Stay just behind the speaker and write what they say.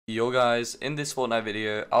Yo guys, in this Fortnite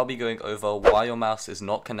video, I'll be going over why your mouse is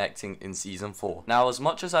not connecting in Season 4. Now, as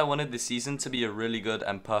much as I wanted this season to be a really good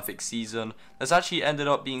and perfect season, there's actually ended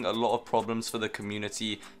up being a lot of problems for the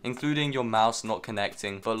community, including your mouse not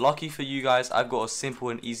connecting. But lucky for you guys, I've got a simple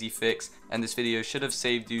and easy fix, and this video should have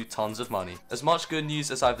saved you tons of money. As much good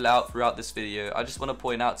news as I've let out throughout this video, I just want to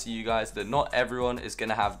point out to you guys that not everyone is going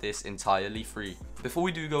to have this entirely free. Before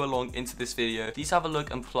we do go along into this video, please have a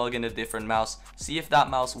look and plug in a different mouse, see if that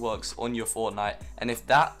mouse works on your Fortnite, and if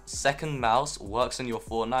that second mouse works on your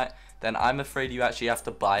Fortnite, then I'm afraid you actually have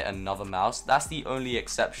to buy another mouse. That's the only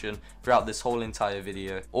exception throughout this whole entire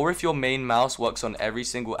video. Or if your main mouse works on every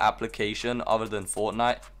single application other than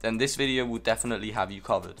Fortnite, then this video will definitely have you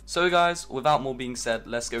covered. So guys, without more being said,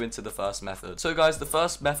 let's go into the first method. So guys, the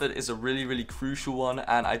first method is a really crucial one,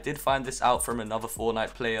 and I did find this out from another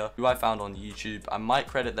Fortnite player who I found on YouTube. I might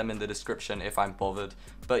credit them in the description if I'm bothered.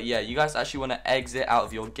 But yeah, you guys actually want to exit out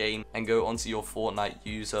of your game and go onto your Fortnite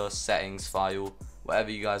user settings file,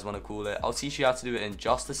 whatever you guys want to call it. I'll teach you how to do it in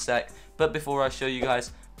just a sec, but before I show you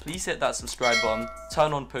guys, please hit that subscribe button,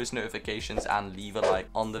 turn on post notifications, and leave a like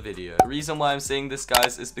on the video. The reason why I'm saying this,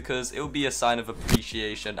 guys, is because it will be a sign of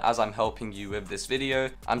appreciation as I'm helping you with this video.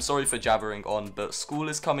 I'm sorry for jabbering on, but school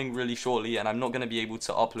is coming really shortly and I'm not going to be able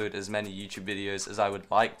to upload as many YouTube videos as I would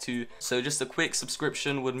like to. So just a quick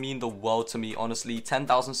subscription would mean the world to me, honestly.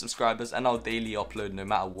 10,000 subscribers and I'll daily upload no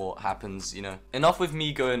matter what happens, you know. Enough with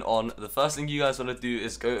me going on. The first thing you guys want to do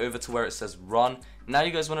is go over to where it says run. Now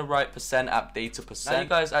you guys want to write %app data %. Now you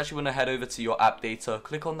guys actually want to head over to your app data,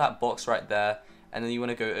 click on that box right there, and then you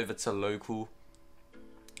want to go over to local.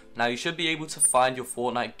 Now you should be able to find your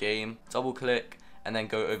Fortnite game, double click, and then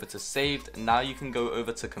go over to saved. Now you can go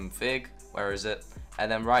over to config, where is it?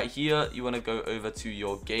 And then right here, you want to go over to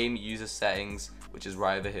your game user settings, which is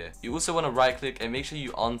right over here. You also want to right click and make sure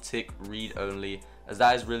you untick read only, as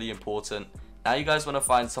that is really important. Now you guys want to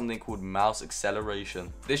find something called mouse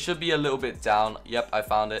acceleration. This should be a little bit down. Yep, I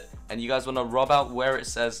found it. And you guys want to rub out where it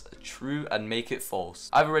says true and make it false.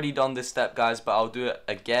 I've already done this step, guys, but I'll do it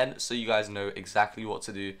again so you guys know exactly what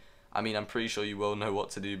to do. I mean, I'm pretty sure you will know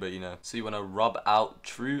what to do, but you know. So you want to rub out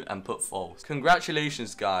true and put false.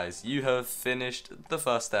 Congratulations, guys. You have finished the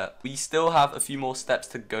first step. We still have a few more steps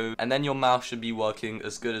to go, and then your mouse should be working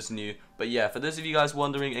as good as new. But yeah, for those of you guys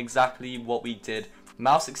wondering exactly what we did,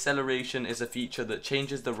 mouse acceleration is a feature that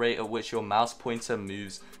changes the rate at which your mouse pointer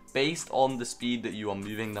moves based on the speed that you are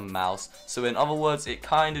moving the mouse. So in other words, it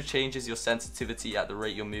kind of changes your sensitivity at the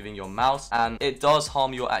rate you're moving your mouse, and it does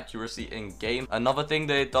harm your accuracy in game. Another thing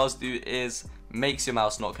that it does do is makes your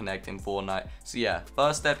mouse not connect in Fortnite. So yeah,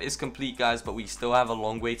 first step is complete, guys, but we still have a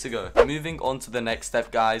long way to go. Moving on to the next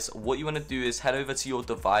step, guys, what you want to do is head over to your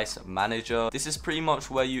device manager. This is pretty much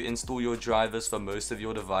where you install your drivers for most of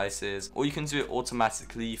your devices, or you can do it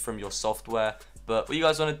automatically from your software. But what you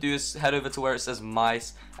guys want to do is head over to where it says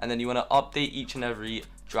mice, and then you want to update each and every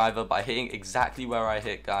driver by hitting exactly where I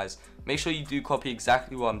hit, guys. Make sure you do copy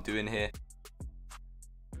exactly what I'm doing here.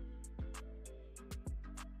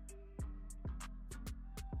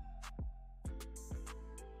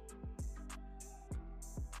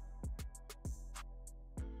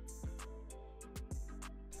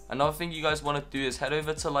 Another thing you guys want to do is head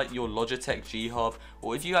over to like your Logitech G Hub,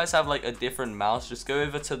 or if you guys have like a different mouse, just go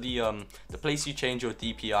over to the place you change your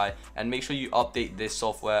DPI and make sure you update this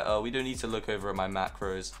software. We don't need to look over at my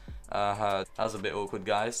macros. That was a bit awkward,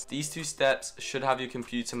 guys. These two steps should have your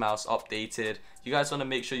computer mouse updated. You guys want to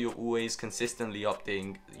make sure you're always consistently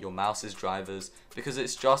updating your mouse's drivers, because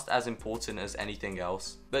it's just as important as anything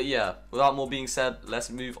else. But yeah, without more being said, let's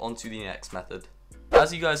move on to the next method.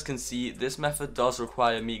 As you guys can see, this method does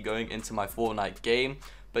require me going into my Fortnite game.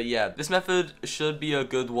 But yeah, this method should be a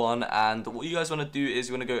good one, and what you guys want to do is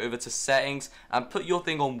you want to go over to settings and put your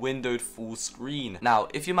thing on windowed full screen. Now,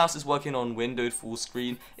 if your mouse is working on windowed full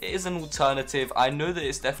screen, it is an alternative. I know that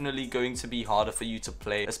it's definitely going to be harder for you to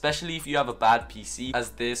play, especially if you have a bad PC,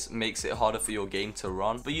 as this makes it harder for your game to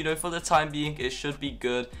run. But you know, for the time being, it should be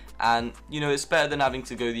good, and you know, it's better than having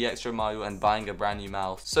to go the extra mile and buying a brand new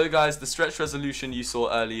mouse. So guys, the stretch resolution you saw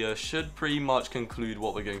earlier should pretty much conclude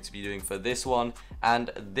what we're going to be doing for this one, and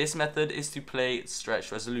this method is to play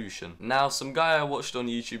stretch resolution. Now, some guy I watched on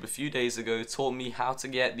YouTube a few days ago taught me how to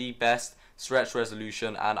get the best stretch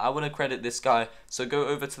resolution, and I want to credit this guy, so go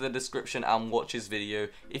over to the description and watch his video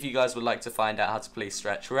if you guys would like to find out how to play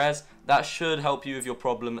stretch res. That should help you with your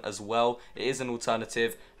problem as well. It is an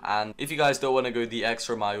alternative, and if you guys don't want to go the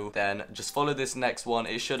extra mile, then just follow this next one.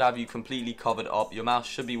 It should have you completely covered up. Your mouse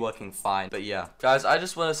should be working fine. But yeah, guys, I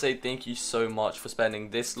just want to say thank you so much for spending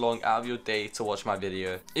this long out of your day to watch my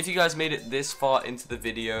video. If you guys made it this far into the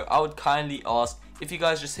video, I would kindly ask if you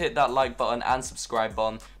guys just hit that like button and subscribe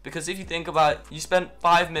button, because if you think about it, you spent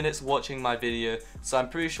 5 minutes watching my video, so I'm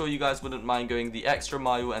pretty sure you guys wouldn't mind going the extra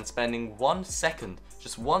mile and spending 1 second,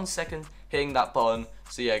 just 1 second, hitting that button.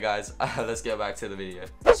 So yeah guys, let's get back to the video.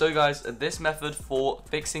 So guys, this method for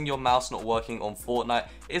fixing your mouse not working on Fortnite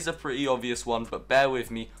is a pretty obvious one, but bear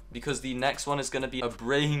with me because the next one is going to be a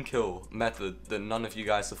brain kill method that none of you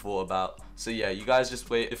guys have thought about. So yeah, you guys just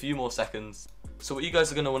wait a few more seconds. So what you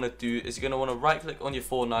guys are going to want to do is you're going to want to right click on your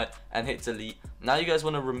Fortnite and hit delete. Now you guys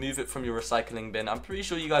want to remove it from your recycling bin. I'm pretty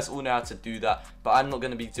sure you guys all know how to do that, but I'm not going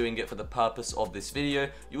to be doing it for the purpose of this video.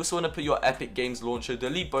 You also want to put your Epic Games launcher,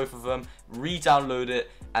 delete both of them, re-download it,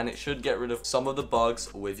 and it should get rid of some of the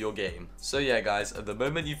bugs with your game. So yeah guys, at the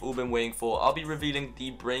moment you've all been waiting for, I'll be revealing the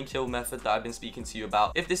brain kill method that I've been speaking to you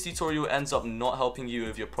about. If this tutorial ends up not helping you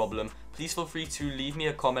with your problem, please feel free to leave me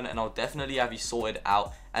a comment and I'll definitely have you sorted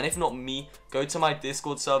out. And if not me, go to my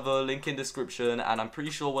Discord server, link in description, and I'm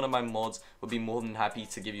pretty sure one of my mods would be more than happy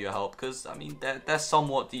to give you a help, because I mean they're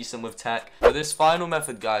somewhat decent with tech. For this final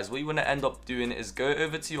method guys, what you want to end up doing is go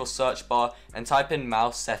over to your search bar and type in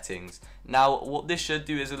mouse settings. Now what this should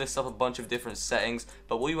do is list up a bunch of different settings,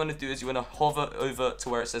 but what you want to do is you want to hover over to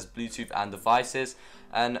where it says Bluetooth and devices,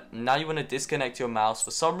 and now you want to disconnect your mouse.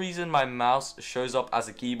 For some reason my mouse shows up as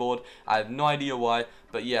a keyboard, I have no idea why,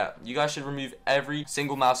 but yeah, you guys should remove every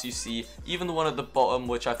single mouse you see, even the one at the bottom,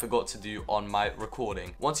 which I forgot to do on my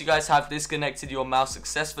recording. Once you guys have disconnected your mouse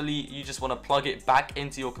successfully, you just want to plug it back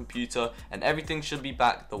into your computer and everything should be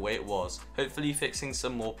back the way it was, hopefully fixing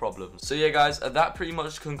some more problems. So yeah guys, that pretty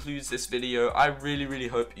much concludes this video. I really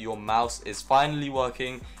hope your mouse is finally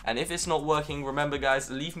working, and if it's not working, remember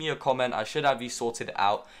guys, leave me a comment. I should have you sorted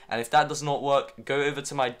out, and if that does not work, go over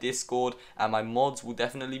to my Discord and my mods will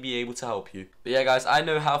definitely be able to help you. But yeah guys, I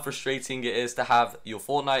know how frustrating it is to have your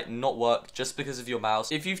Fortnite not work just because of your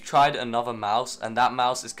mouse. If you've tried another mouse and that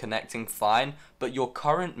mouse is connecting fine, but your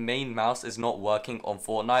current main mouse is not working on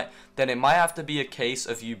Fortnite, then it might have to be a case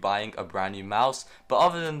of you buying a brand new mouse. But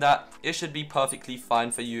other than that, it should be perfectly fine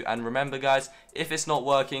for you. And remember guys, if it's not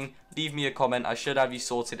working, leave me a comment. I should have you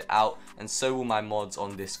sorted out, and so will my mods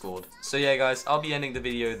on Discord. So yeah guys, I'll be ending the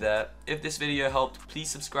video there. If this video helped, please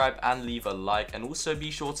subscribe and leave a like, and also be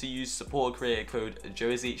sure to use support creator code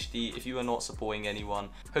JoesHD if you are not supporting anyone.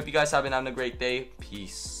 Hope you guys have been having a great day.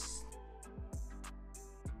 Peace.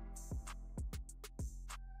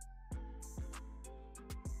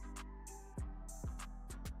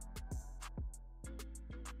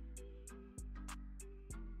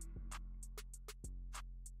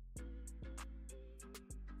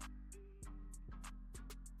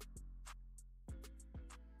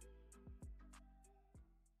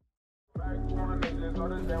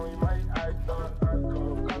 Then we might act up.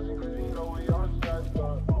 Caution, cause you know we all strapped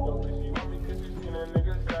up. Don't bitch, you want me cause you seen a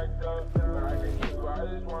nigga stacked up. But I can keep, I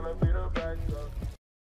just wanna be the best.